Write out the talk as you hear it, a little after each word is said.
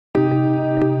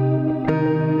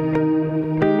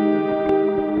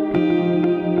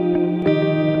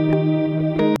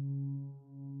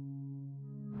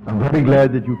very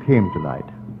glad that you came tonight.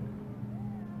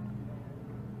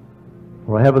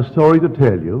 For I have a story to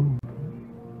tell you,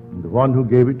 and the one who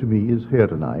gave it to me is here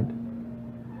tonight.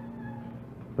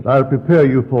 But I'll prepare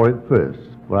you for it first,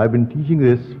 for I've been teaching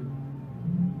this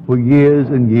for years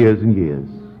and years and years.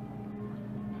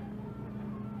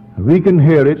 And we can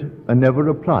hear it and never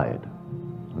apply it.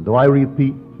 And though I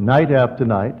repeat night after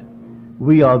night,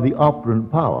 we are the operant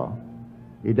power.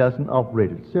 It doesn't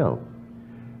operate itself.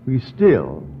 We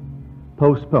still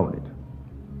postpone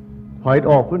it. Quite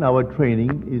often our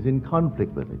training is in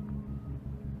conflict with it,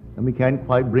 and we can't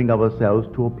quite bring ourselves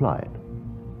to apply it.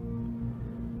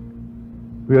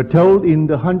 We are told in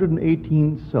the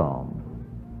 118th Psalm,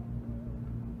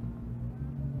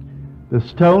 the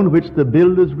stone which the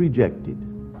builders rejected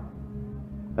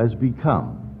has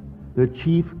become the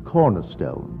chief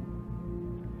cornerstone.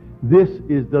 This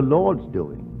is the Lord's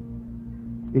doing.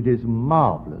 It is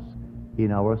marvelous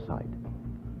in our sight.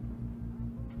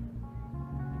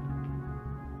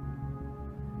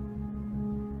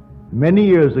 Many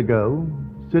years ago,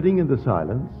 sitting in the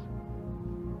silence,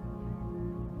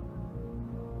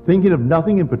 thinking of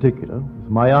nothing in particular, with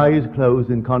my eyes closed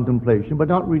in contemplation, but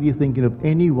not really thinking of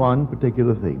any one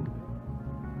particular thing,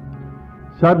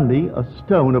 suddenly a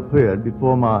stone appeared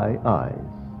before my eyes,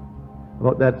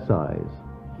 about that size,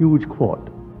 huge quartz.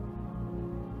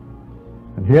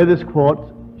 And here this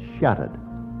quartz shattered,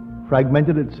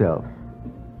 fragmented itself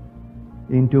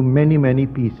into many, many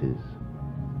pieces,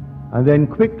 and then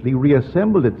quickly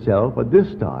reassembled itself, but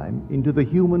this time into the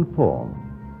human form,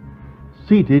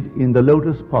 seated in the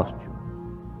lotus posture.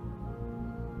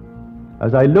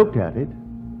 As I looked at it,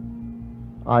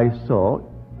 I saw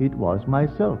it was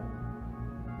myself.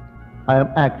 I am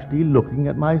actually looking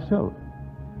at myself.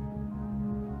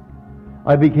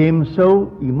 I became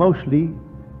so emotionally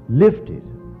lifted.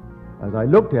 As I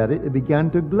looked at it, it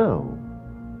began to glow.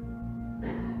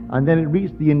 And then it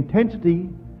reached the intensity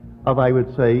of, I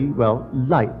would say, well,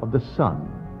 light of the sun.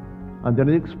 And then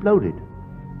it exploded.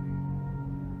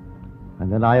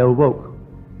 And then I awoke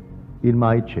in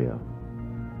my chair.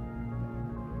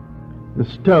 The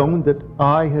stone that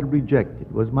I had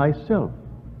rejected was myself.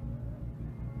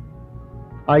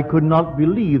 I could not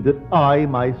believe that I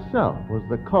myself was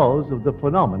the cause of the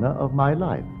phenomena of my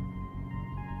life.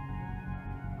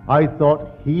 I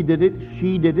thought he did it,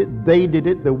 she did it, they did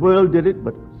it, the world did it,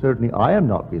 but certainly I am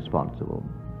not responsible.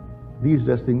 These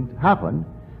things happen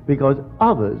because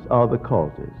others are the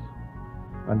causes.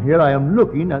 And here I am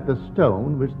looking at the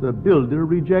stone which the builder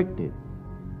rejected.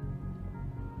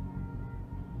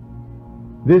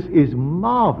 This is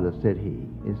marvelous, said he.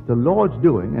 It's the Lord's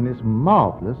doing, and it's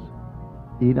marvelous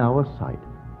in our sight.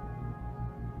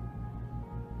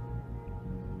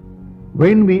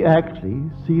 When we actually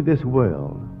see this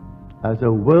world as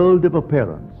a world of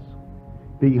appearance,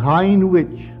 behind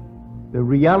which the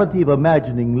reality of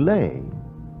imagining lay,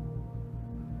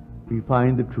 we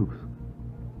find the truth.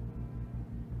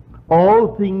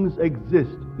 All things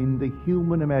exist in the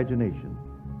human imagination.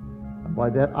 And by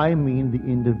that I mean the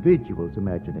individual's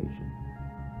imagination.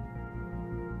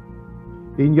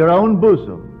 In your own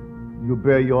bosom, you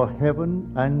bear your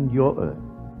heaven and your earth.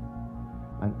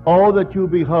 And all that you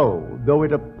behold, though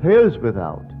it appears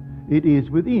without, it is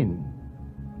within,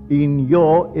 in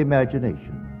your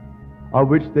imagination, of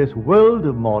which this world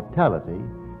of mortality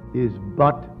is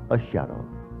but a shadow.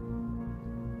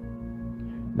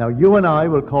 Now, you and I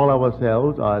will call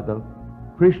ourselves either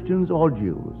Christians or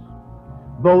Jews.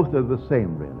 Both are the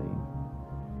same, really.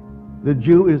 The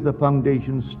Jew is the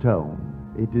foundation stone.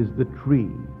 It is the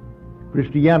tree.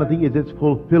 Christianity is its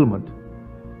fulfillment.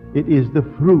 It is the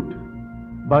fruit.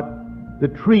 But the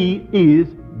tree is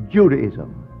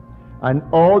Judaism. And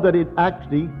all that it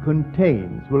actually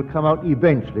contains will come out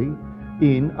eventually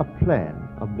in a plan,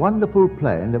 a wonderful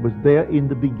plan that was there in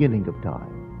the beginning of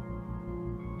time.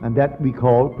 And that we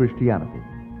call Christianity.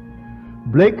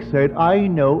 Blake said, I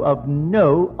know of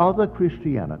no other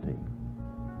Christianity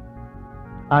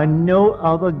and no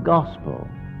other gospel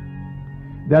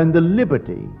than the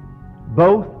liberty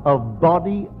both of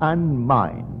body and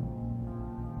mind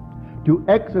to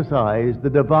exercise the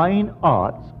divine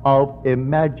arts of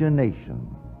imagination.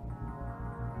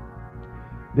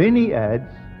 Then he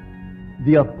adds,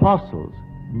 the apostles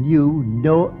knew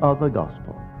no other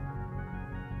gospel.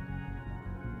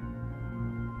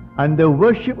 And the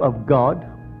worship of God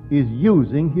is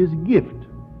using his gift.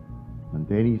 And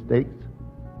then he states,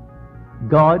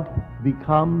 God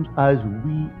becomes as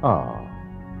we are,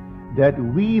 that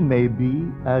we may be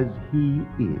as he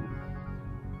is.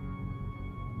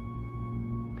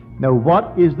 Now,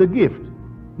 what is the gift?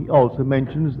 He also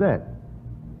mentions that.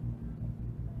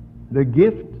 The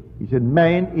gift He said,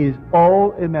 man is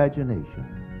all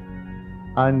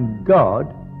imagination, and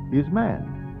God is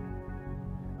man,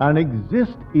 and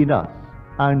exists in us,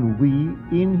 and we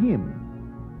in him.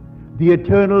 The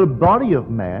eternal body of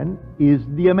man is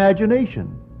the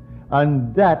imagination,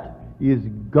 and that is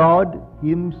God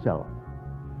himself,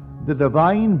 the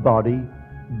divine body,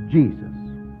 Jesus.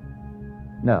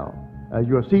 Now, as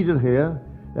you're seated here,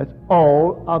 that's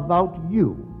all about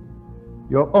you.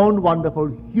 Your own wonderful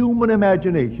human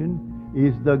imagination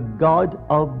is the God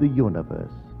of the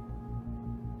universe.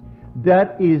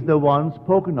 That is the one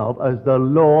spoken of as the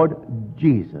Lord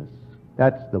Jesus.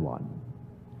 That's the one.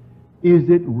 Is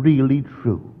it really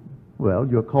true? Well,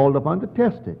 you're called upon to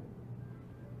test it.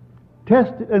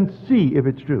 Test it and see if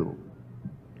it's true.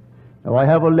 Now, I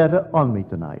have a letter on me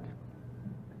tonight.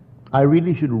 I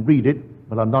really should read it,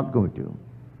 but I'm not going to.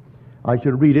 I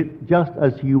should read it just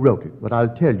as he wrote it, but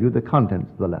I'll tell you the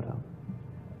contents of the letter.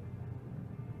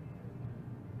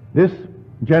 This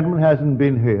gentleman hasn't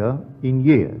been here in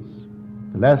years.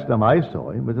 The last time I saw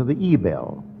him was at the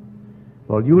E-Bell.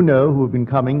 Well, you know, who have been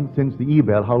coming since the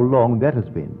E-Bell, how long that has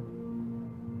been.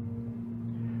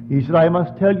 He said, I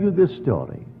must tell you this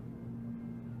story.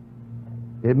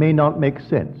 It may not make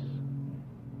sense,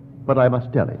 but I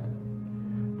must tell it.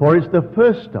 For it's the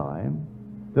first time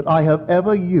that I have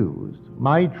ever used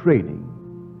my training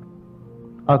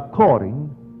according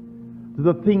to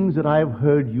the things that I have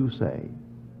heard you say.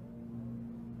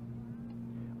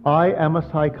 I am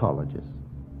a psychologist,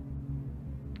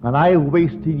 and I have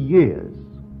wasted years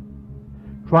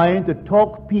trying to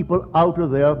talk people out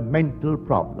of their mental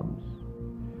problems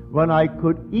when I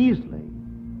could easily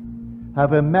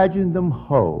have imagined them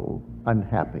whole and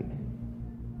happy.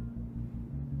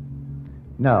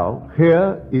 Now,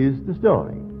 here is the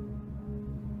story.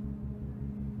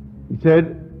 He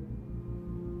said,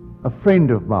 a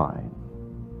friend of mine,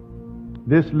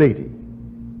 this lady,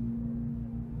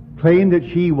 claimed that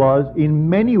she was in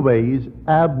many ways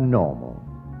abnormal.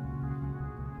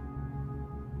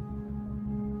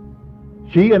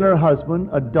 She and her husband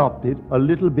adopted a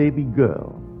little baby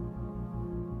girl,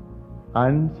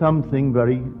 and something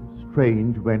very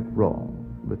strange went wrong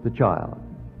with the child.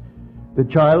 The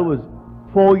child was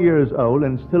 4 years old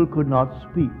and still could not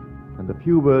speak, and the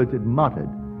few words it muttered,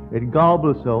 it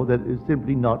garbled so that it is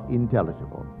simply not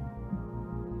intelligible.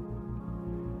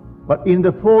 But in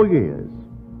the 4 years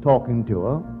talking to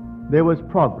her, there was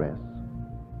progress.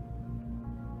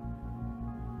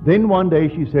 Then one day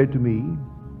she said to me,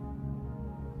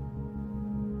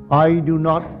 I do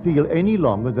not feel any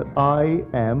longer that I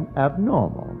am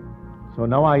abnormal. So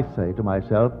now I say to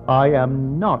myself, I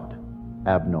am not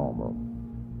abnormal.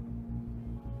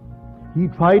 He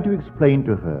tried to explain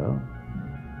to her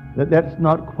that that's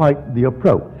not quite the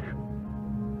approach.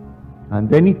 And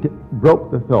then he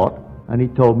broke the thought and he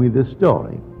told me this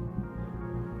story.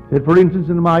 That, for instance,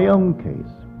 in my own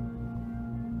case,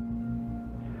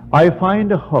 I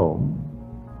find a home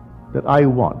that I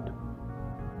want.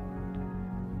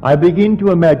 I begin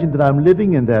to imagine that I'm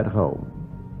living in that home,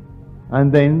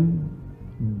 and then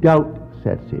doubt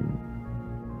sets in,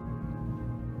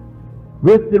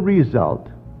 with the result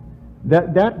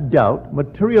that that doubt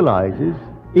materializes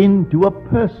into a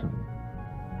person.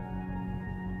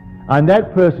 And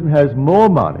that person has more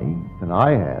money than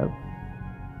I have,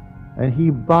 and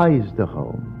he buys the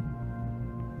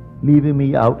home, leaving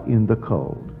me out in the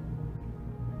cold.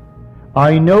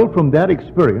 I know from that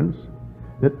experience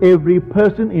that every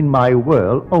person in my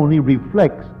world only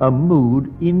reflects a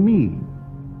mood in me.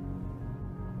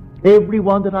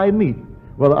 Everyone that I meet,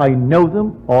 whether I know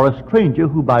them or a stranger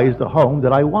who buys the home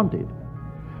that I wanted,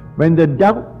 when the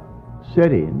doubt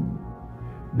set in,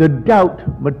 the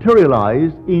doubt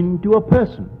materialized into a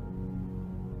person.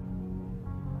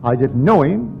 I didn't know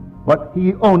him, but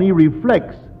he only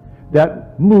reflects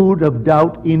that mood of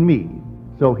doubt in me.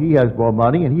 So he has more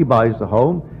money and he buys the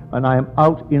home, and I am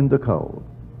out in the cold.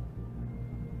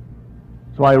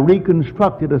 So I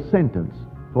reconstructed a sentence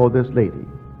for this lady.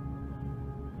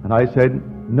 And I said,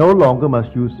 no longer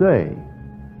must you say,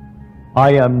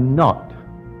 I am not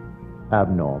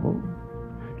abnormal.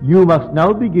 You must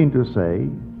now begin to say,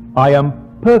 I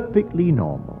am perfectly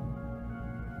normal.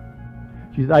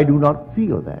 She said, I do not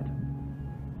feel that.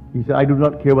 He said, I do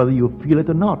not care whether you feel it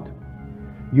or not.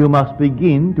 You must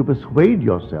begin to persuade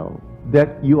yourself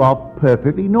that you are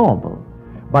perfectly normal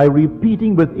by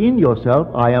repeating within yourself,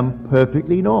 I am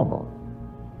perfectly normal.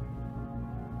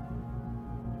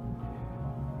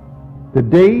 The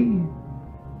day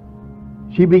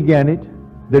she began it,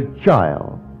 the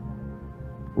child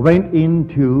went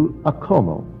into a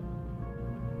coma.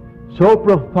 So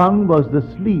profound was the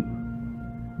sleep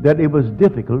that it was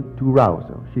difficult to rouse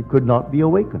her. She could not be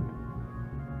awakened.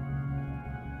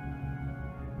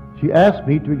 She asked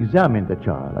me to examine the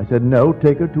child. I said, no,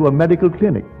 take her to a medical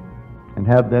clinic and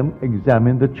have them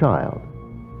examine the child.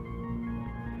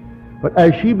 But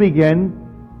as she began,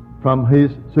 from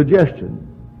his suggestion,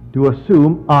 to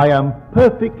assume I am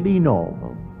perfectly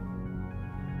normal,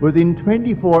 within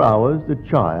 24 hours the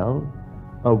child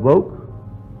awoke.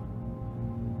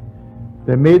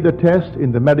 They made the test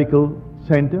in the medical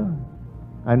center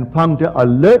and found her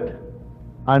alert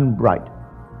and bright.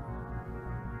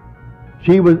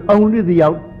 She was only the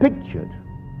outpictured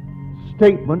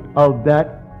statement of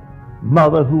that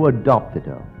mother who adopted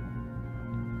her.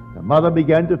 The mother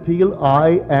began to feel,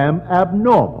 I am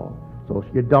abnormal. So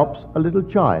she adopts a little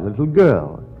child, a little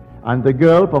girl. And the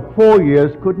girl for 4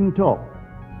 years couldn't talk.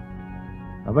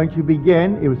 And when she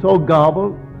began, it was so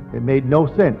garbled, it made no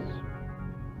sense.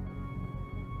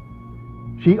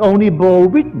 She only bore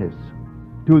witness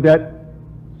to that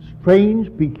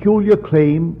strange, peculiar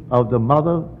claim of the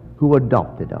mother who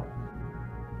adopted her.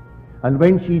 And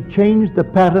when she changed the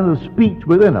pattern of speech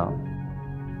within her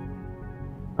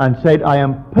and said, I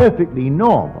am perfectly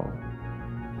normal,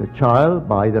 the child,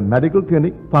 by the medical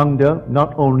clinic, found her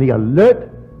not only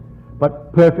alert,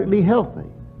 but perfectly healthy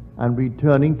and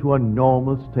returning to a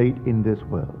normal state in this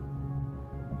world.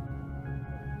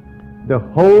 The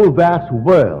whole vast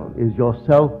world is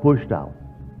yourself pushed out.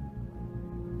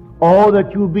 All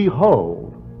that you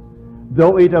behold,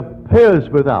 though it appears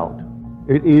without,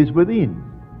 it is within,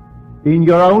 in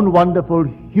your own wonderful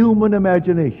human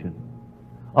imagination,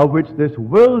 of which this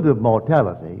world of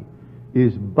mortality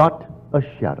is but a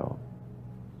shadow.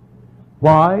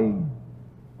 Why?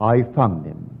 I found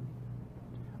him.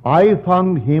 I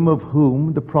found him of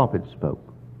whom the prophets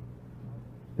spoke.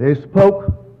 They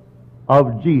spoke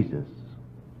of Jesus.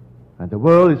 And the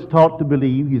world is taught to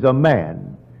believe he's a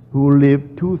man who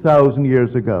lived 2,000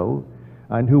 years ago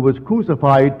and who was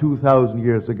crucified 2,000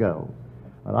 years ago.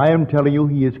 And I am telling you,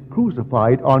 he is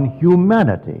crucified on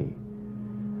humanity.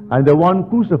 And the one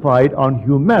crucified on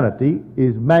humanity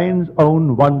is man's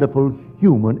own wonderful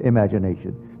human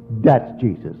imagination. That's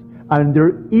Jesus. And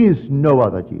there is no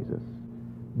other Jesus.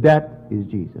 That is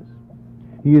Jesus.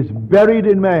 He is buried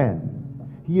in man.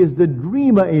 He is the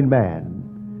dreamer in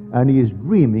man. And he is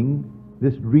dreaming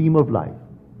this dream of life.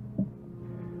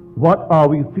 What are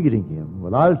we feeding him?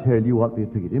 Well, I'll tell you what we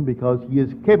feed him, because he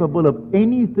is capable of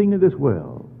anything in this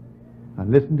world. And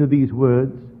listen to these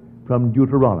words from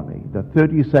Deuteronomy, the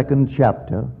 32nd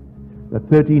chapter, the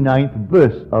 39th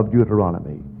verse of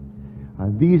Deuteronomy.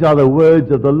 And these are the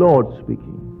words of the Lord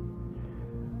speaking.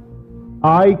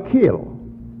 I kill,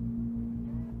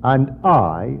 and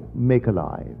I make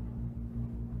alive.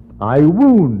 I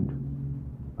wound,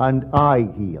 and I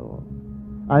heal.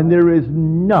 And there is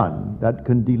none that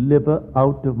can deliver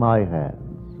out of my hands.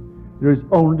 There is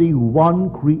only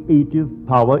one creative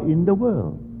power in the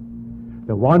world.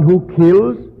 The one who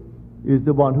kills is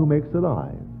the one who makes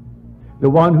alive. The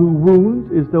one who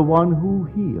wounds is the one who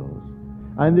heals.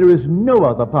 And there is no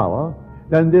other power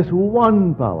than this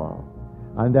one power.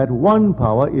 And that one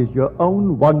power is your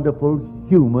own wonderful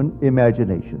human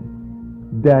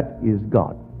imagination. That is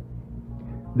God.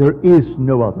 There is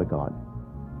no other God.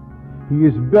 He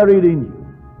is buried in you,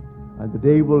 and the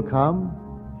day will come,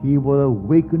 he will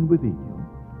awaken within you.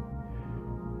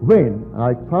 When, and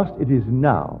I trust it is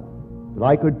now, that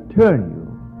I could turn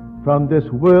you from this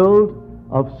world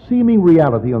of seeming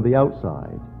reality on the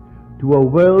outside to a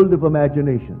world of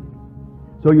imagination.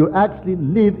 So you actually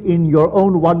live in your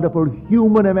own wonderful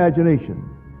human imagination.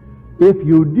 If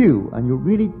you do, and you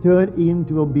really turn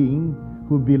into a being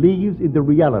who believes in the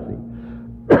reality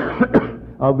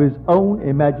of his own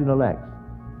imaginal acts,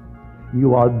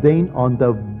 you are then on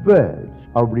the verge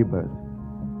of rebirth.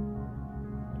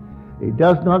 It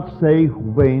does not say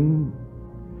when.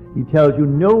 He tells you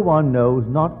no one knows,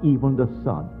 not even the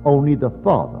Son, only the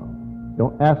Father.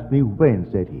 Don't ask me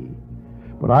when, said he.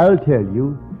 But I'll tell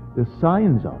you the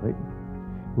signs of it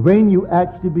when you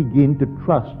actually begin to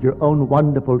trust your own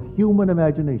wonderful human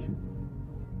imagination.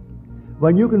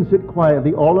 When you can sit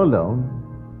quietly all alone,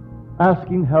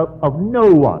 asking help of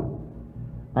no one,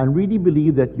 and really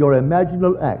believe that your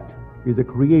imaginal act is a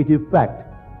creative fact,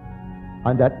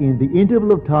 and that in the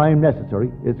interval of time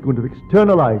necessary, it's going to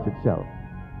externalize itself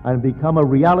and become a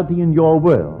reality in your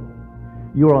world,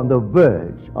 you're on the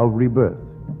verge of rebirth.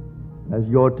 As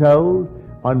you're told,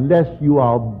 unless you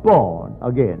are born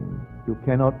again, you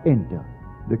cannot enter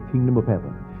the kingdom of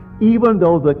heaven, even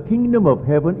though the kingdom of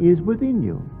heaven is within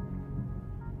you.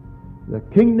 The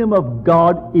kingdom of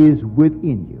God is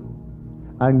within you,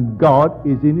 and God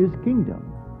is in his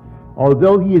kingdom.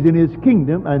 Although he is in his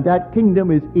kingdom, and that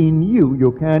kingdom is in you,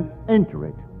 you can't enter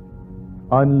it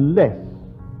unless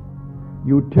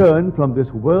you turn from this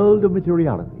world of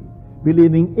materiality,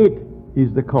 believing it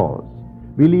is the cause,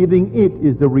 believing it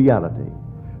is the reality,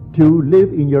 to live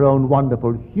in your own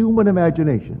wonderful human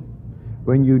imagination.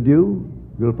 When you do,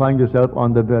 you'll find yourself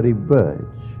on the very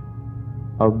verge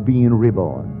of being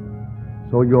reborn.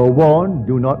 So you're warned,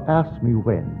 do not ask me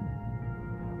when.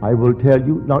 I will tell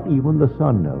you, not even the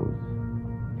Son knows,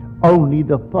 only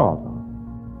the Father.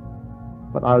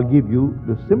 But I'll give you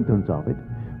the symptoms of it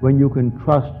when you can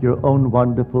trust your own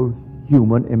wonderful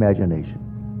human imagination.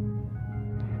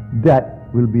 That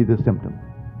will be the symptom.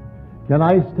 Can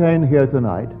I stand here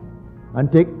tonight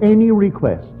and take any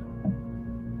request?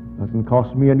 Doesn't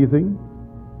cost me anything,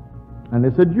 and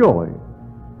it's a joy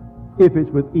if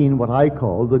it's within what I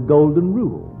call the golden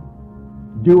rule.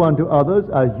 Do unto others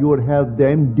as you would have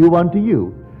them do unto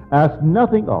you. Ask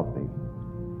nothing of me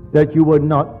that you would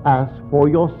not ask for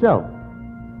yourself.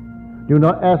 Do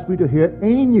not ask me to hear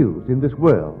any news in this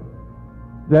world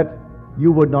that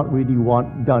you would not really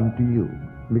want done to you.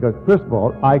 Because first of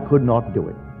all, I could not do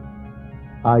it.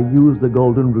 I use the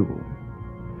golden rule.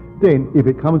 Then, if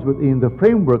it comes within the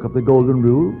framework of the golden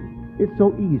rule, it's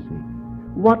so easy.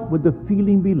 What would the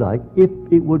feeling be like if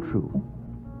it were true?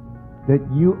 That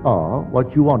you are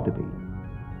what you want to be.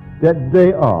 That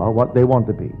they are what they want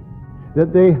to be.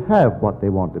 That they have what they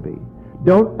want to be.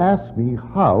 Don't ask me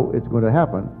how it's going to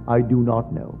happen. I do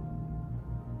not know.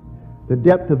 The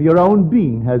depth of your own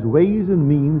being has ways and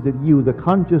means that you, the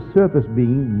conscious surface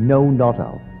being, know not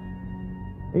of.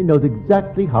 It knows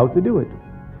exactly how to do it.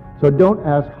 So don't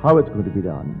ask how it's going to be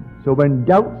done. So when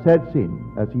doubt sets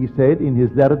in, as he said in his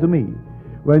letter to me,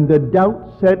 when the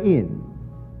doubt set in,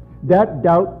 that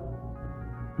doubt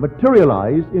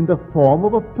materialized in the form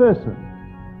of a person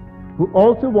who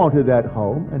also wanted that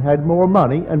home and had more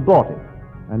money and bought it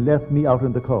and left me out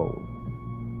in the cold.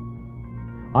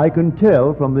 I can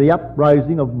tell from the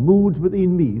uprising of moods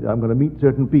within me that I'm going to meet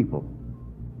certain people.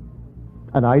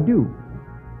 And I do.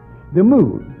 The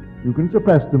mood, you can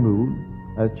suppress the mood.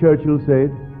 As Churchill said,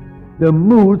 the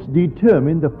moods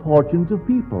determine the fortunes of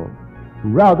people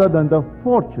rather than the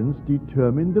fortunes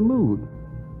determine the mood.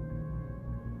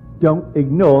 Don't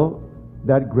ignore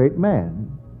that great man.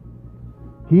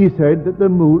 He said that the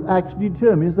mood actually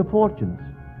determines the fortunes.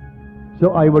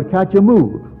 So I would catch a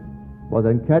mood. Well,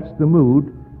 then catch the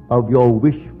mood of your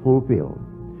wish fulfilled.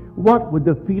 What would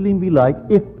the feeling be like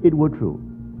if it were true?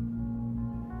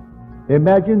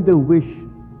 Imagine the wish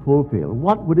fulfilled.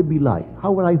 What would it be like?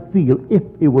 How would I feel if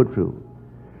it were true?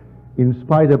 In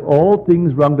spite of all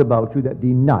things round about you that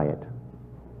deny it,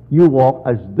 you walk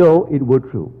as though it were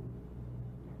true.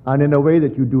 And in a way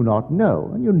that you do not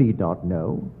know, and you need not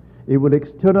know, it will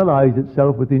externalize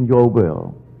itself within your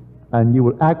will, and you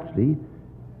will actually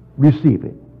receive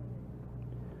it.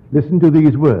 Listen to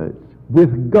these words.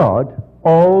 With God,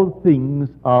 all things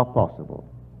are possible.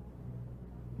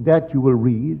 That you will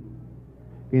read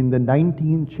in the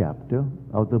 19th chapter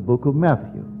of the book of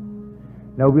Matthew.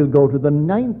 Now we'll go to the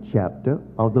 9th chapter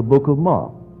of the book of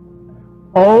Mark.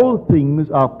 All things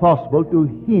are possible to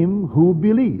him who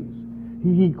believes.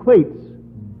 He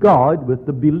equates God with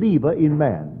the believer in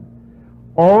man.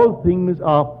 All things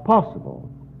are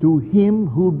possible to him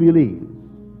who believes.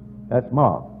 That's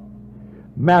Mark.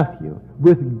 Matthew,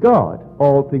 with God,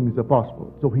 all things are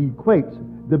possible. So he equates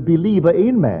the believer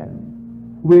in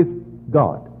man with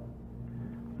God.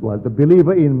 Well, the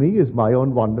believer in me is my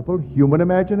own wonderful human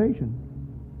imagination.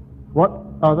 What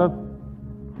other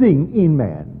thing in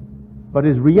man but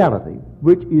is reality,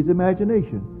 which is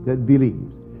imagination that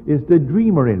believes? Is the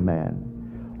dreamer in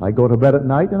man. I go to bed at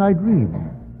night and I dream.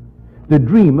 The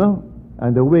dreamer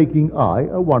and the waking I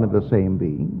are one and the same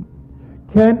being.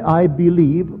 Can I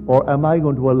believe, or am I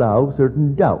going to allow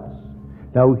certain doubts?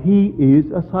 Now, he is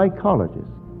a psychologist,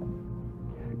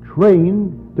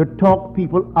 trained to talk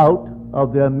people out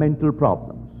of their mental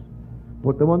problems.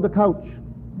 Put them on the couch,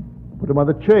 put them on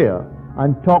the chair,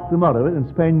 and talk them out of it and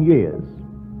spend years,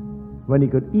 when he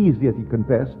could easily, as he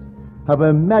confessed, have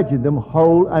imagined them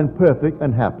whole and perfect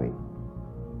and happy.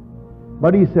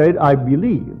 But he said, I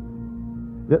believe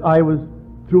that I was,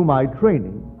 through my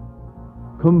training,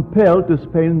 compelled to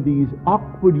spend these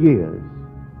awkward years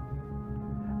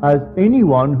as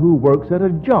anyone who works at a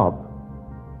job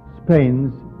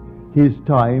spends his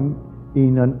time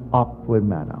in an awkward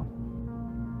manner.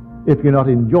 If you're not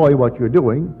enjoying what you're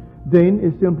doing, then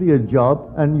it's simply a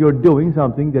job and you're doing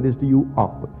something that is to you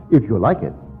awkward, if you like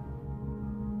it.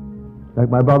 Like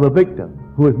my brother Victor,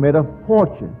 who has made a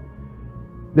fortune.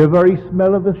 The very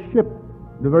smell of the ship,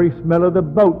 the very smell of the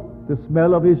boat, the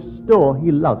smell of his store,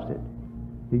 he loves it.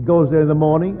 He goes there in the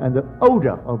morning, and the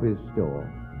odor of his store,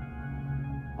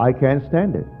 I can't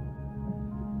stand it.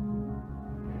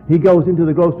 He goes into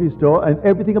the grocery store and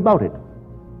everything about it.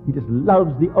 He just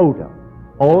loves the odor,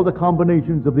 all the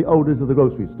combinations of the odors of the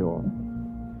grocery store.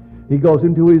 He goes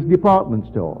into his department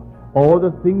store, all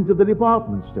the things of the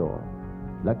department store.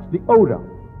 That's the odor.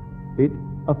 It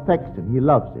affects him. He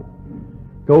loves it.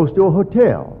 Goes to a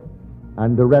hotel,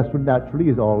 and the restaurant naturally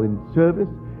is all in service.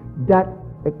 That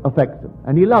affects him,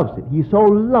 and he loves it. He so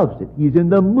loves it. He's in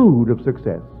the mood of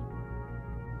success.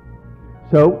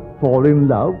 So fall in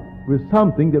love with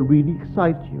something that really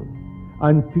excites you,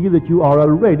 and feel that you are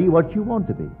already what you want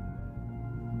to be.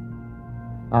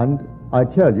 And I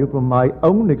tell you from my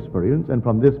own experience and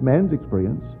from this man's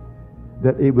experience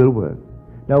that it will work.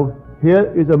 Now,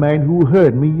 here is a man who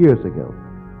heard me years ago.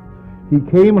 He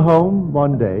came home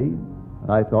one day, and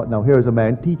I thought, now here's a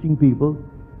man teaching people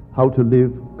how to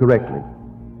live correctly.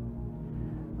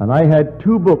 And I had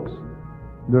 2 books.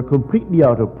 They're completely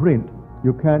out of print.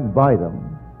 You can't buy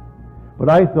them. But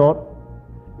I thought,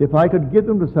 if I could give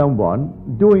them to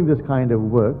someone doing this kind of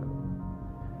work,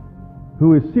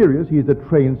 who is serious, he's a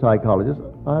trained psychologist,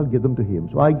 I'll give them to him.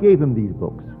 So I gave him these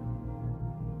books.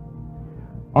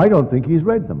 I don't think he's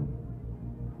read them.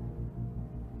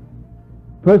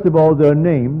 First of all, they're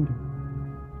named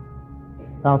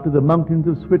after the mountains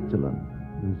of Switzerland,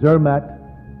 Zermatt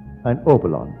and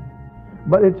Oberland.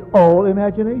 But it's all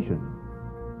imagination.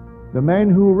 The man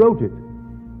who wrote it,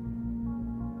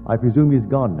 I presume he's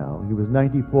gone now. He was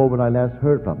 94 when I last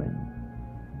heard from him.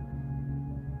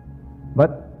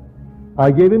 But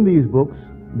I gave him these books.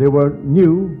 They were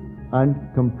new and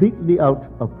completely out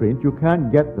of print. You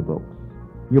can't get the books.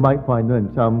 You might find them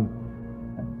in some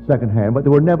second-hand, but they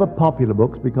were never popular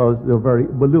books because they were very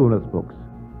voluminous books.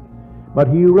 But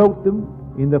he wrote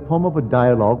them in the form of a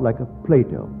dialogue like a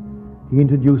Plato. He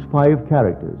introduced 5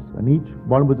 characters, and each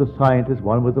one was a scientist,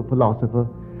 one was a philosopher,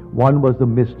 one was a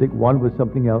mystic, one was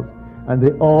something else, and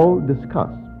they all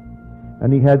discussed.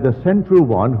 And he had the central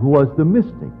one who was the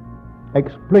mystic,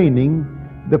 explaining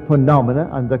the phenomena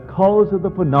and the cause of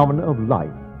the phenomena of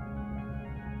life.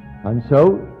 And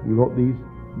so he wrote these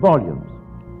volumes.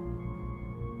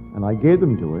 And I gave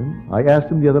them to him. I asked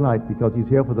him the other night, because he's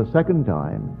here for the second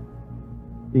time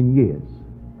in years.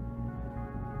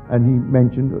 And he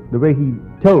mentioned the way he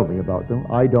told me about them.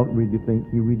 I don't really think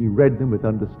he really read them with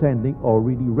understanding or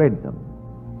really read them,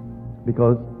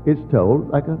 because it's told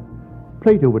like a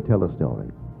Plato would tell a story,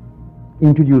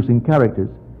 introducing characters,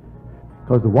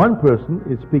 because the one person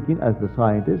is speaking as the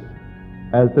scientist,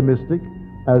 as the mystic,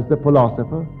 as the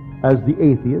philosopher, as the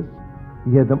atheist.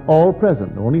 He had them all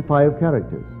present, only 5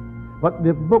 characters. But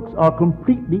the books are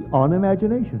completely on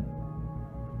imagination.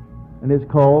 And it's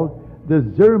called the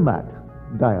Zermatt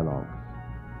Dialogues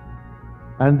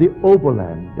and the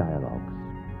Oberland Dialogues.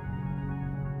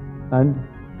 And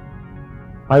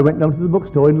I went down to the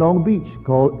bookstore in Long Beach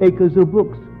called Acres of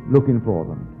Books looking for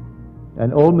them.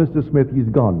 And old Mr. Smith, he's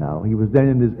gone now. He was then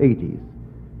in his 80s.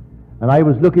 And I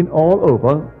was looking all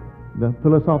over the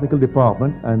philosophical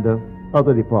department and the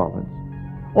other departments.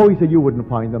 Oh, he said, you wouldn't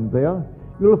find them there.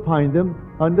 You'll find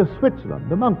them under Switzerland,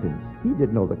 the mountains. He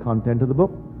didn't know the content of the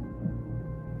book.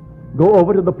 Go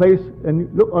over to the place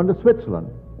and look under Switzerland.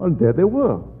 And there they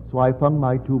were. So I found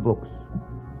my 2 books.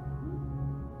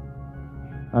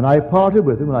 And I parted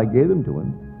with him and I gave them to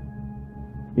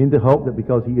him in the hope that,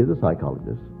 because he is a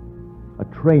psychologist, a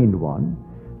trained one,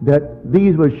 that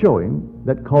these were showing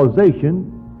that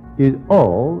causation is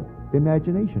all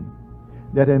imagination.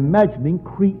 That imagining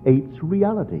creates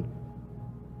reality.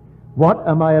 What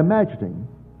am I imagining?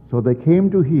 So they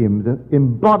came to him, the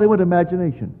embodiment of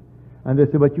imagination. And they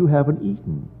said, but you haven't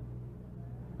eaten.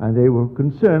 And they were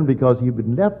concerned because he'd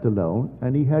been left alone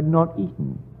and he had not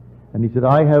eaten. And he said,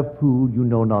 I have food you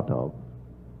know not of.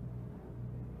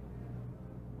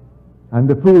 And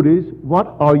the food is,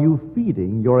 what are you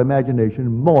feeding your imagination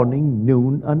morning,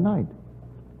 noon, and night?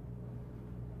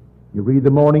 You read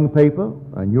the morning paper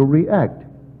and you react.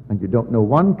 And you don't know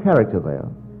one character there,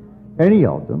 any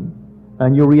of them,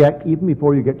 and you react even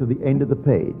before you get to the end of the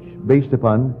page, based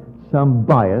upon some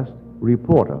biased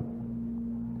reporter.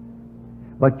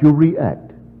 But you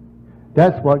react.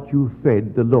 That's what you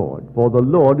fed the Lord. For the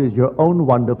Lord is your own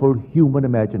wonderful human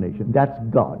imagination. That's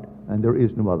God, and there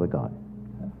is no other God.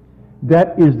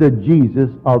 That is the Jesus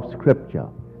of Scripture.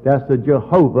 That's the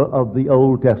Jehovah of the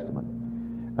Old Testament.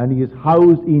 And he is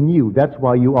housed in you. That's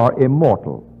why you are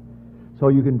immortal. So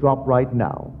you can drop right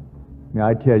now. May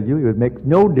I tell you, it makes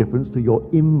no difference to your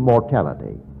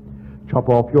immortality. Chop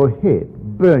off your head,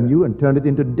 burn you, and turn it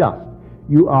into dust.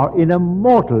 You are an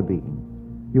immortal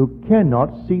being. You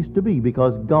cannot cease to be,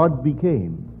 because God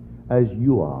became as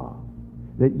you are,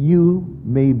 that you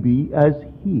may be as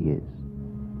He is.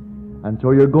 And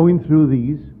so you're going through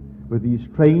these with these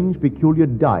strange, peculiar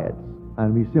diets,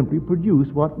 and we simply produce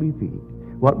what we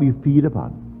feed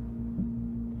upon.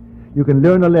 You can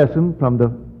learn a lesson from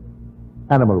the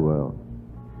animal world.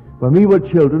 When we were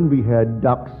children, we had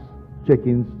ducks,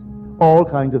 chickens, all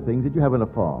kinds of things that you have on a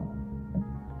farm.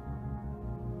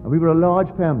 And we were a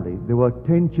large family. There were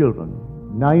 10 children,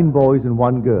 9 boys and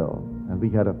 1 girl. And we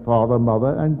had a father,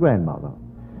 mother, and grandmother,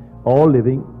 all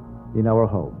living in our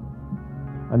home.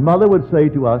 And Mother would say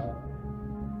to us,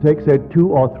 take, say, 2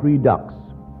 or 3 ducks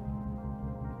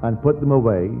and put them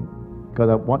away, because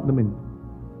I want them in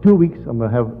 2 weeks. I'm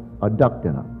going to have a duck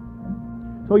dinner.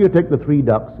 So you take the 3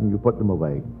 ducks and you put them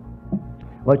away.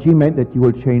 Well, she meant that you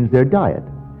will change their diet,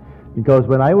 because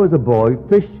when I was a boy,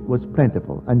 fish was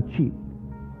plentiful and cheap.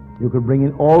 You could bring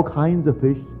in all kinds of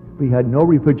fish. We had no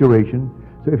refrigeration,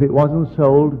 so if it wasn't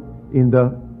sold in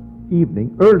the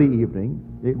evening, early evening,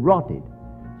 it rotted.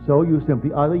 So you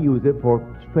simply either use it for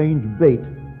strange bait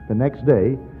the next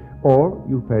day, or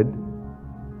you fed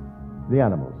the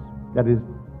animals, that is,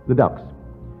 the ducks.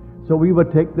 So we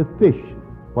would take the fish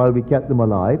while we kept them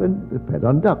alive and fed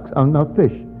on ducks, on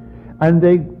fish. And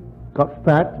they got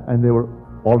fat and they were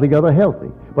altogether healthy.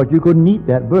 But you couldn't eat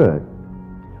that bird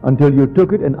until you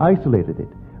took it and isolated it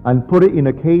and put it in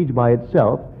a cage by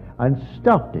itself and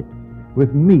stuffed it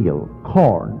with meal,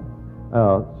 corn,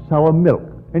 sour milk,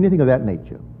 anything of that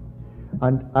nature.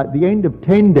 And at the end of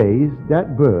 10 days,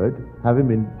 that bird, having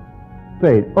been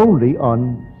fed only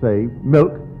on, say,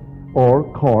 milk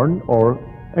or corn or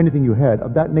anything you had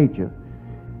of that nature,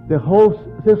 the whole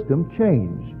system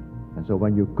changed. And so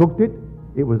when you cooked it,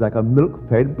 it was like a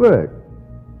milk-fed bird.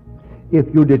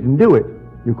 If you didn't do it,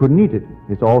 you couldn't eat it.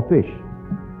 It's all fish.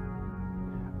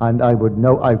 And I would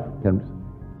know, I can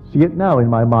see it now in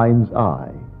my mind's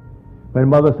eye. When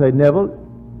Mother said, Neville,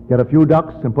 get a few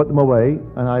ducks and put them away,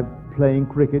 and I'm playing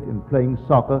cricket and playing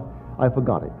soccer, I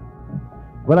forgot it.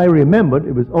 When I remembered,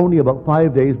 it was only about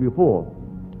 5 days before.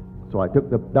 So I took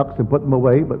the ducks and put them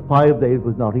away, but 5 days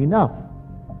was not enough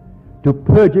to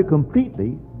purge it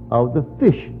completely of the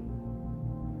fish.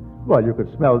 Well, you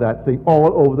could smell that thing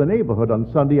all over the neighborhood.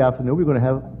 On Sunday afternoon, we were going to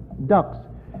have ducks.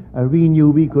 And we knew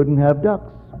we couldn't have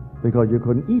ducks because you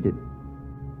couldn't eat it.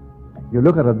 You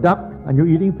look at a duck and you're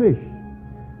eating fish.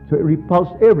 So it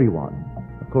repulsed everyone.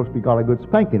 Of course, we got a good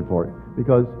spanking for it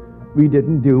because we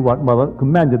didn't do what Mother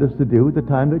commanded us to do at the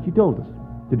time that she told us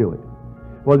to do it.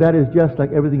 Well, that is just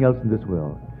like everything else in this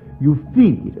world. You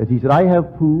feed, as he said, I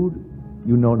have food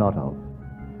you know not of.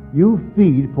 You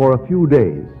feed for a few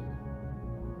days,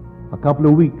 a couple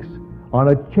of weeks, on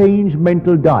a changed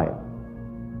mental diet.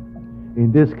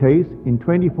 In this case, in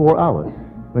 24 hours,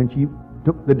 when she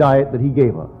took the diet that he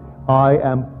gave her, I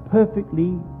am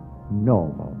perfectly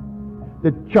normal.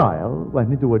 The child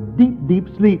went into a deep, deep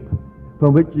sleep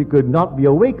from which she could not be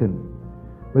awakened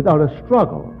without a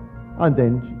struggle. And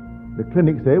then the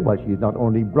clinic said, well, she's not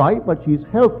only bright, but she's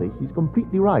healthy. She's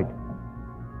completely right.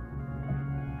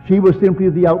 She was simply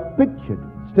the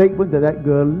outpictured statement that that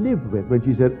girl lived with when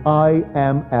she said, I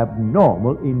am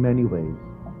abnormal in many ways.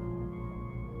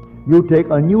 You take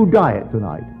a new diet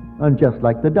tonight, and just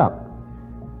like the duck,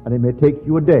 and it may take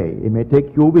you a day, it may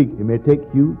take you a week, it may take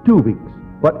you 2 weeks,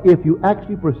 but if you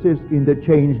actually persist in the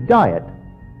changed diet,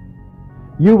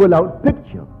 you will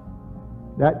outpicture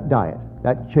that diet,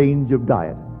 that change of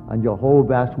diet, and your whole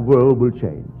vast world will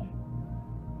change.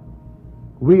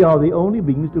 We are the only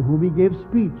beings to whom he gave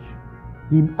speech.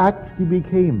 He actually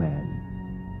became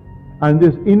man. And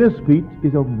this inner speech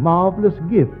is a marvelous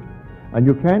gift. And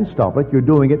you can't stop it. You're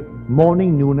doing it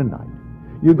morning, noon, and night.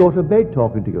 You go to bed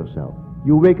talking to yourself.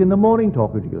 You wake in the morning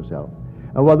talking to yourself.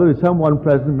 And whether there's someone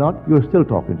present or not, you're still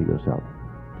talking to yourself.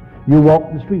 You walk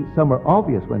the street. Some are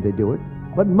obvious when they do it.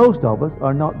 But most of us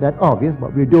are not that obvious,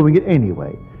 but we're doing it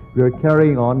anyway. We're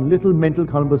carrying on little mental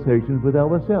conversations with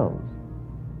ourselves.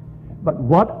 But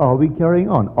what are we carrying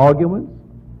on? Arguments?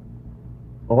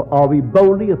 Or are we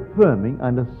boldly affirming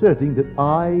and asserting that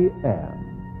I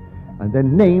am? And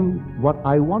then name what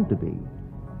I want to be.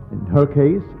 In her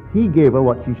case, he gave her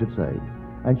what she should say.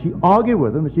 And she argued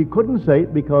with him that she couldn't say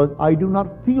it because I do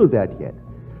not feel that yet.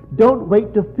 Don't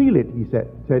wait to feel it, he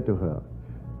said to her.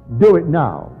 Do it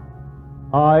now.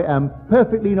 I am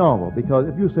perfectly normal, because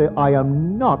if you say I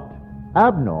am not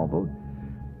abnormal,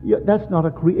 that's not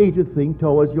a creative thing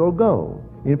towards your goal.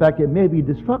 In fact, it may be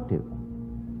destructive.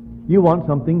 You want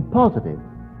something positive,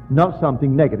 not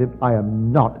something negative. I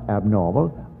am not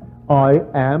abnormal. I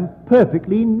am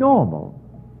perfectly normal.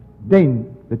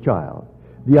 Then the child,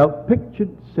 the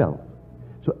outpictured self,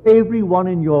 So everyone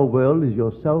in your world is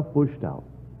yourself pushed out.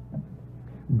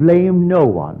 Blame no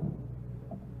one.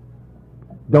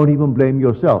 Don't even blame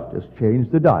yourself. Just change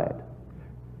the diet.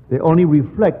 They only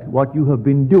reflect what you have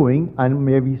been doing and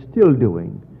maybe still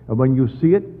doing. And when you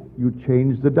see it, you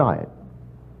change the diet.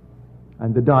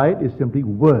 And the diet is simply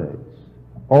words,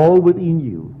 all within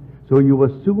you. So you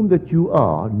assume that you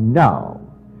are now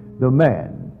the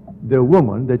man, the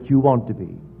woman that you want to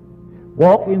be.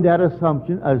 Walk in that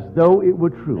assumption as though it were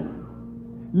true.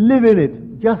 Live in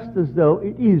it just as though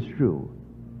it is true.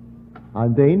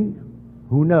 And then,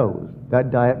 who knows,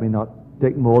 that diet may not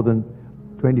take more than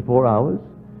 24 hours.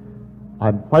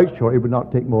 I'm quite sure it would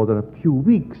not take more than a few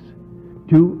weeks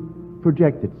to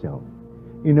project itself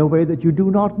in a way that you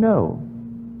do not know.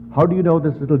 How do you know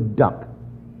this little duck?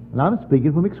 And I'm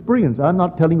speaking from experience. I'm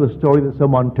not telling you a story that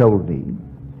someone told me.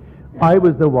 I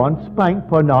was the one spanked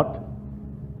for not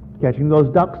catching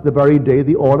those ducks the very day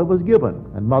the order was given.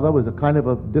 And Mother was a kind of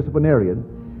a disciplinarian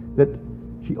that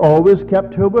she always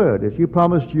kept her word. If she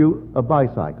promised you a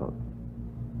bicycle,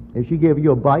 if she gave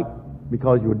you a bike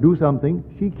because you would do something,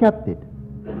 she kept it.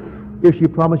 If she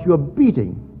promised you a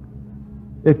beating,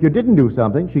 if you didn't do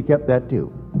something, she kept that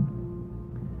too.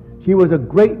 She was a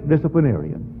great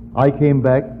disciplinarian. I came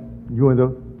back during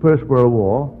the First World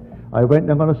War. I went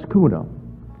down on a schooner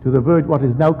to what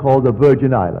is now called the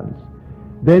Virgin Islands.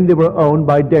 Then they were owned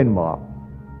by Denmark.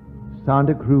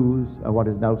 Santa Cruz, and what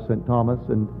is now St. Thomas,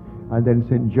 and then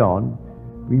St. John.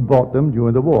 We bought them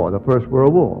during the war, the First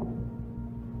World War.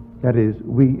 That is,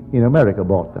 we in America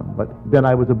bought them. But then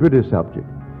I was a British subject.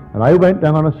 And I went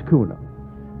down on a schooner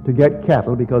to get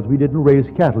cattle because we didn't raise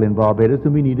cattle in Barbados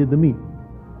and we needed the meat.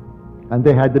 And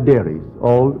they had the dairies,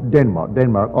 all Denmark.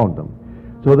 Denmark owned them.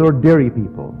 So there were dairy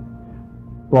people.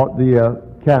 Bought the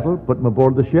cattle, put them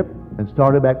aboard the ship, and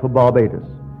started back for Barbados.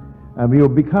 And we were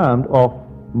becalmed off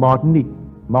Martinique.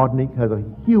 Martinique has a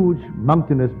huge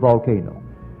mountainous volcano.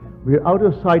 We were out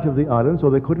of sight of the island, so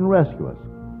they couldn't rescue us.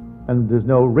 And there's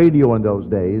no radio in those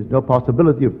days, no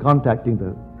possibility of contacting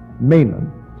the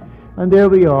mainland. And there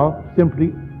we are,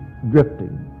 simply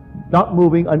drifting, not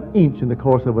moving an inch in the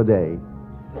course of a day.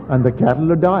 And the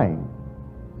cattle are dying.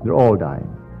 They're all dying.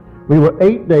 We were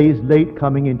 8 days late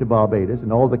coming into Barbados,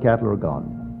 and all the cattle are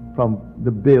gone, from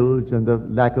the bilge and the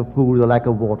lack of food, the lack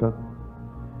of water.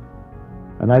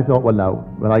 And I thought, well, now,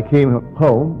 when I came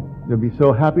home, they'd be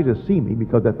so happy to see me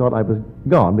because they thought I was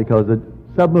gone, because the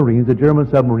submarines, the German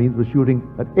submarines, were shooting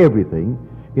at everything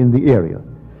in the area,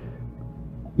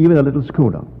 even a little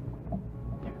schooner.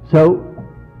 So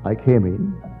I came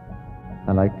in,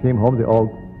 and I came home. They all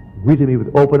greeted me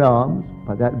with open arms.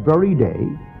 But that very day,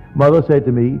 Mother said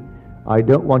to me, I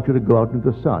don't want you to go out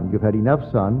into the sun. You've had enough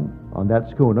sun on that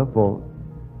schooner for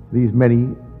these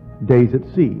many days at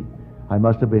sea. I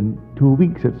must have been 2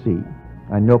 weeks at sea,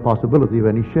 and no possibility of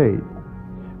any shade.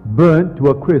 Burnt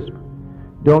to a crisp.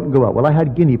 Don't go out. Well, I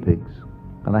had guinea pigs,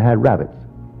 and I had rabbits.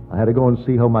 I had to go and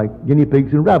see how my guinea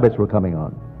pigs and rabbits were coming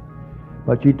on.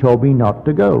 But she told me not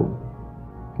to go.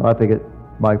 I figured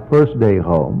my first day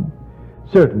home,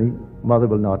 certainly Mother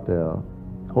will not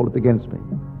hold it against me.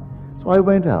 So I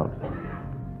went out,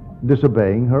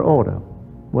 disobeying her order.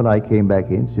 When I came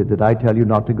back in, she said, did I tell you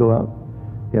not to go out?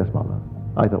 Yes, Mother.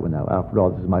 I thought, well, now, after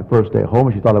all, this is my first day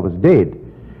home. She thought I was dead.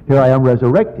 Here I am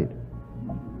resurrected.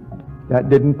 That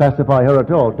didn't pacify her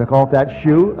at all. Took off that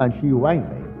shoe, and she whanked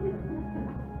me.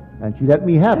 And she let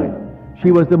me have it.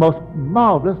 She was the most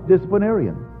marvelous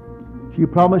disciplinarian. She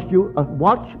promised you a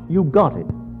watch, you got it.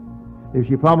 If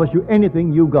she promised you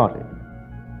anything, you got it,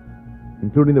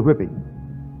 including the whipping.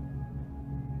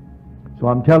 So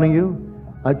I'm telling you,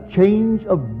 a change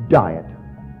of diet.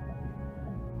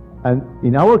 And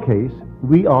in our case,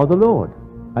 we are the Lord.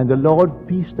 And the Lord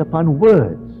feasts upon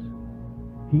words.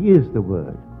 He is the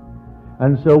Word.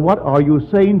 And so what are you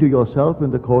saying to yourself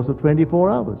in the course of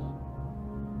 24 hours?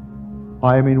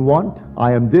 I am in want,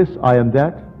 I am this, I am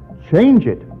that. Change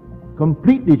it.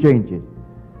 Completely change it.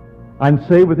 And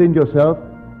say within yourself,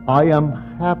 I am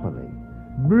happily,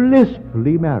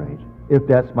 blissfully married, if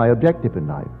that's my objective in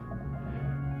life.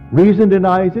 Reason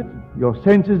denies it, your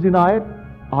senses deny it.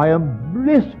 I am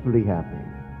blissfully happy,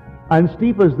 and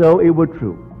sleep as though it were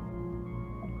true.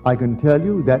 I can tell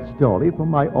you that story from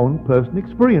my own personal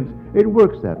experience. It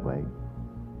works that way.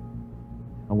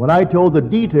 And when I told the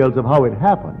details of how it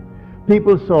happened,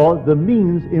 people saw the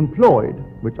means employed,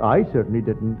 which I certainly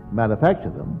didn't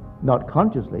manufacture them, not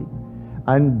consciously,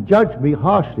 and judged me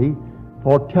harshly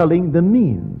for telling the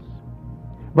means.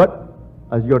 But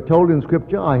as you're told in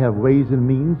Scripture, I have ways and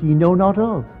means ye know not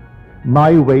of.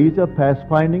 My ways are past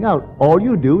finding out. All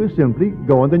you do is simply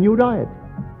go on the new diet.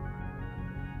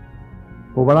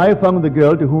 For when I found the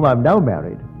girl to whom I'm now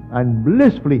married, and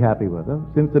blissfully happy with her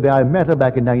since the day I met her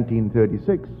back in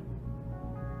 1936,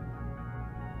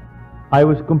 I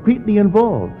was completely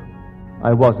involved.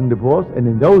 I wasn't divorced, and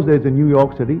in those days in New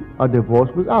York City, a divorce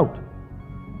was out.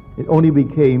 It only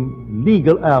became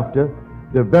legal after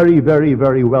the very, very,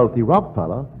 very wealthy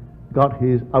Rockefeller got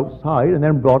his outside and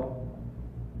then brought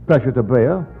pressure to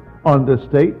bear on the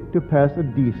state to pass a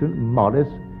decent,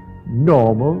 modest,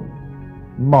 normal,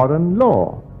 modern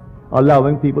law,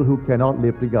 allowing people who cannot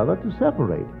live together to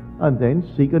separate and then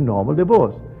seek a normal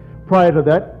divorce. Prior to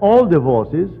that, all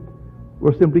divorces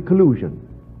were simply collusion.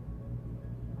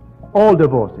 All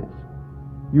divorces.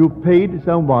 You paid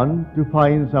someone to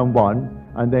find someone,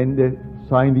 and then they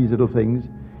signed these little things.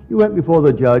 You went before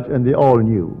the judge, and they all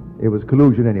knew it was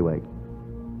collusion anyway.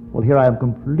 Well, here I am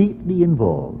completely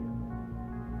involved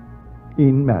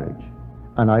in marriage,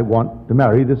 and I want to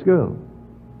marry this girl.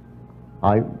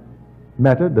 I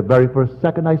met her the very first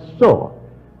second I saw her.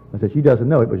 I said, she doesn't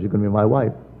know it, but she's going to be my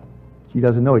wife. She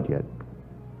doesn't know it yet.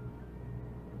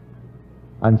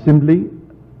 And simply,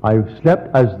 I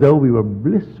slept as though we were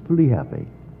blissfully happy.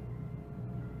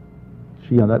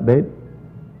 She on that bed,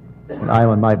 and I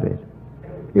on my bed.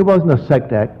 It wasn't a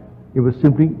sex act. It was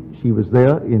simply, she was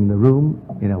there in the room,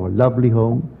 in our lovely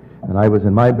home, and I was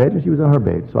in my bed, and she was on her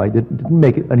bed. So I didn't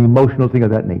make it an emotional thing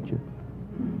of that nature.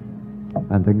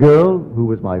 And the girl, who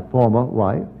was my former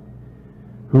wife,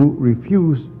 who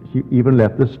refused, she even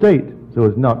left the state so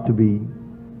as not to be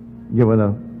given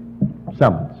a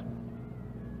summons.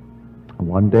 And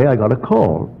one day I got a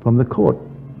call from the court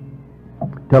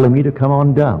telling me to come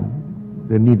on down.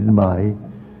 They needed my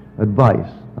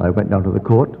advice. I went down to the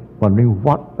court wondering,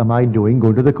 what am I doing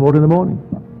going to the court in the morning?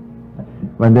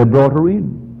 When they brought her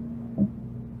in.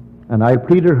 And I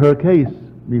pleaded her case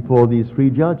before these three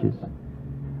judges.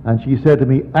 And she said to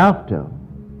me after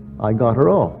I got her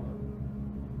off,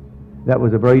 that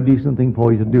was a very decent thing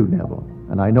for you to do, Neville.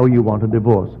 And I know you want a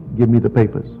divorce. Give me the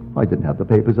papers. I didn't have the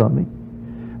papers on me.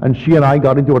 And she and I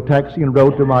got into a taxi and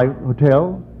rode to my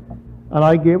hotel, and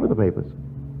I gave her the papers.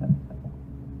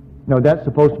 Now, that's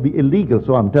supposed to be illegal,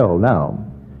 so I'm told now.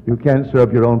 You can't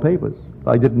serve your own papers.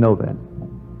 I didn't know that.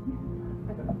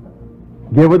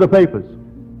 Give her the papers.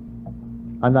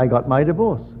 And I got my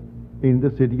divorce in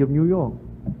the city of New York.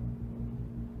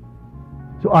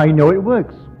 So I know it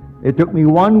works. It took me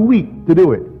 1 week to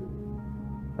do it.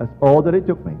 That's all that it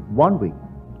took me, 1 week.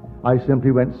 I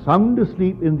simply went sound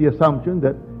asleep in the assumption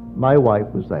that my wife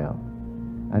was there.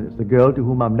 And it's the girl to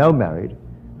whom I'm now married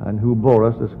and who bore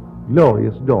us this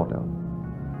glorious daughter.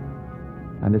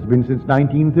 And it's been since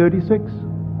 1936.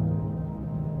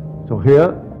 So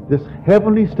here, this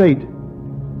heavenly state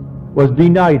was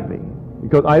denied me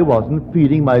because I wasn't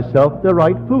feeding myself the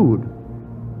right food.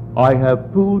 I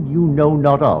have food you know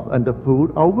not of, and the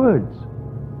food are words.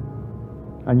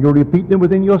 And you repeat them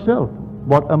within yourself.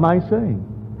 What am I saying?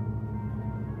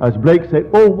 As Blake said,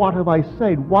 oh, what have I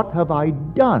said? What have I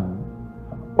done?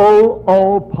 Oh,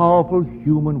 all-powerful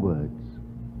human words.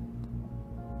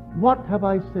 What have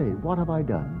I said? What have I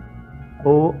done?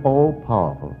 Oh,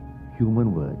 all-powerful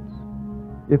human words.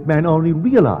 If man only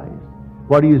realized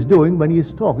what he is doing when he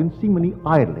is talking seemingly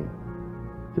idly.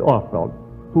 So, after all,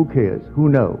 who cares? Who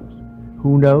knows?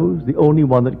 Who knows? The only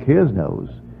one that cares knows.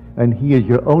 And he is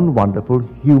your own wonderful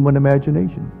human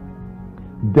imagination.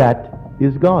 That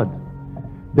is God.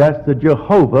 That's the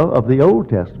Jehovah of the Old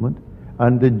Testament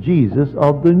and the Jesus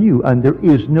of the New. And there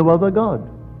is no other God.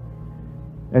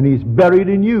 And he's buried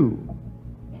in you.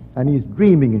 And he's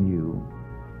dreaming in you.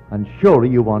 And surely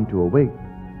you want to awake.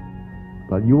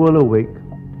 But you will awake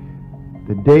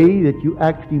the day that you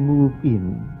actually move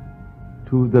in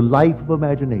to the life of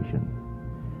imagination,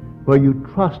 where you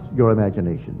trust your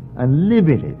imagination and live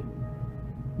in it.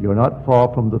 You're not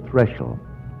far from the threshold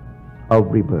of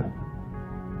rebirth.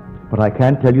 But I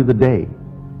can't tell you the day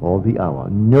or the hour.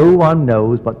 No one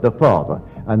knows but the Father,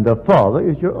 and the Father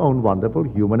is your own wonderful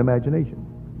human imagination.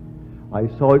 I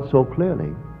saw it so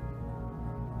clearly.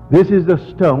 This is the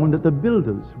stone that the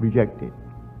builders rejected.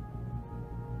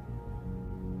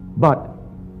 But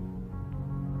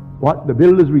what the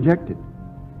builders rejected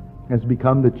has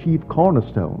become the chief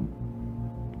cornerstone.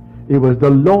 It was the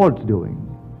Lord's doing,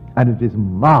 and it is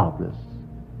marvelous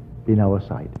in our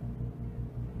sight.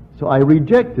 So I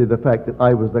rejected the fact that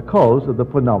I was the cause of the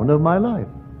phenomenon of my life.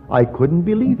 I couldn't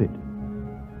believe it.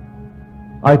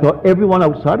 I thought everyone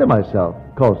outside of myself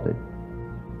caused it.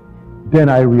 Then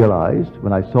I realized,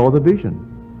 when I saw the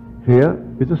vision, here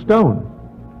is a stone,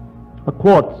 a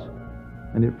quartz,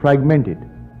 and it fragmented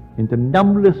into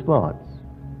numberless parts.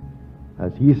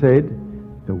 As he said,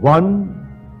 the one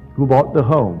who bought the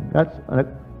home, that's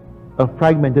a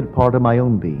fragmented part of my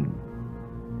own being.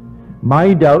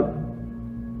 My doubt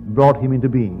brought him into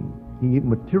being. He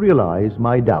materialized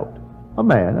my doubt. A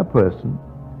man, a person.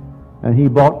 And he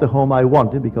bought the home I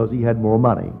wanted because he had more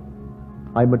money.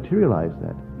 I materialized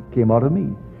that. It came out of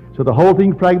me. So the whole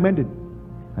thing fragmented.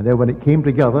 And then when it came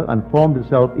together and formed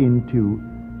itself into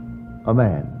a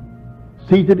man,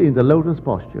 seated in the lotus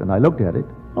posture, and I looked at it,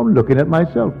 I'm looking at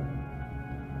myself.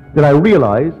 Then I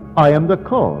realized I am the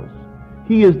cause.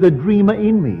 He is the dreamer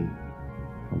in me.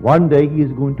 One day he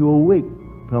is going to awake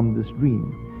from this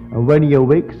dream. And when he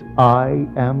awakes, I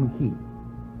am he.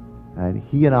 And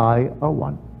he and I are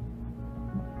one.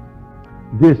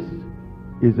 This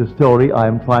is the story I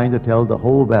am trying to tell the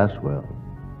whole vast world.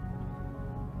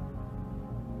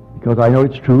 Because I know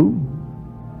it's true,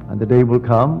 and the day will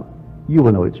come, you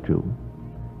will know it's true.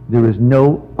 There is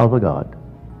no other God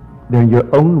than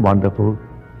your own wonderful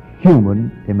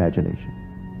human imagination.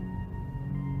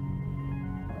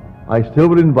 I still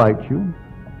will invite you,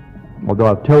 although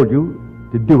I've told you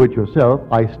to do it yourself,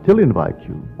 I still invite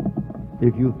you,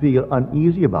 if you feel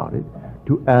uneasy about it,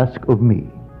 to ask of me.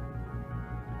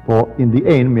 For in the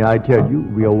end, may I tell you,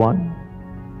 we are one.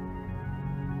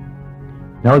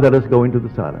 Now let us go into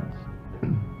the silence.